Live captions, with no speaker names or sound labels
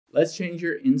let's change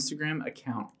your Instagram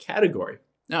account category.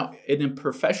 Now, in a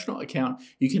professional account,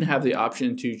 you can have the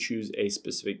option to choose a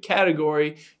specific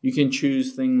category. You can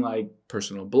choose things like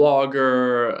personal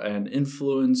blogger, an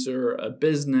influencer, a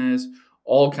business,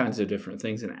 all kinds of different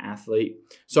things, an athlete.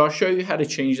 So I'll show you how to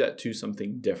change that to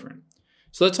something different.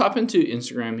 So let's hop into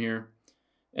Instagram here,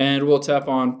 and we'll tap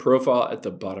on profile at the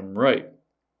bottom right.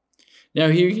 Now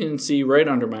here you can see right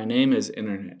under my name is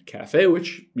Internet Cafe,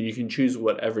 which you can choose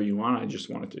whatever you want. I just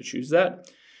wanted to choose that.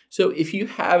 So if you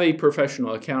have a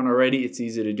professional account already, it's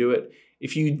easy to do it.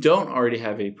 If you don't already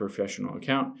have a professional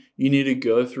account, you need to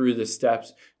go through the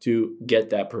steps to get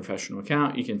that professional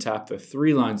account. You can tap the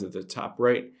 3 lines at the top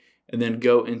right and then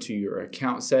go into your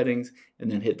account settings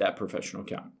and then hit that professional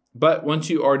account. But once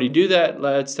you already do that,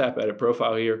 let's tap edit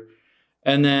profile here.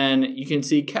 And then you can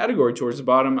see category towards the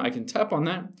bottom. I can tap on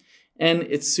that and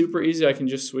it's super easy. I can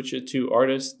just switch it to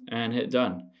artist and hit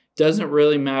done. Doesn't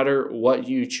really matter what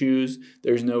you choose.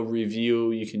 There's no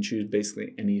review. You can choose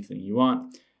basically anything you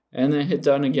want. And then hit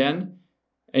done again.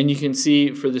 And you can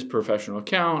see for this professional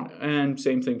account, and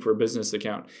same thing for a business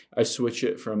account, I switch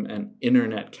it from an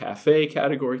Internet Cafe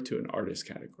category to an artist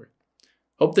category.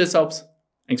 Hope this helps.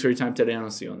 Thanks for your time today, and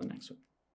I'll see you on the next one.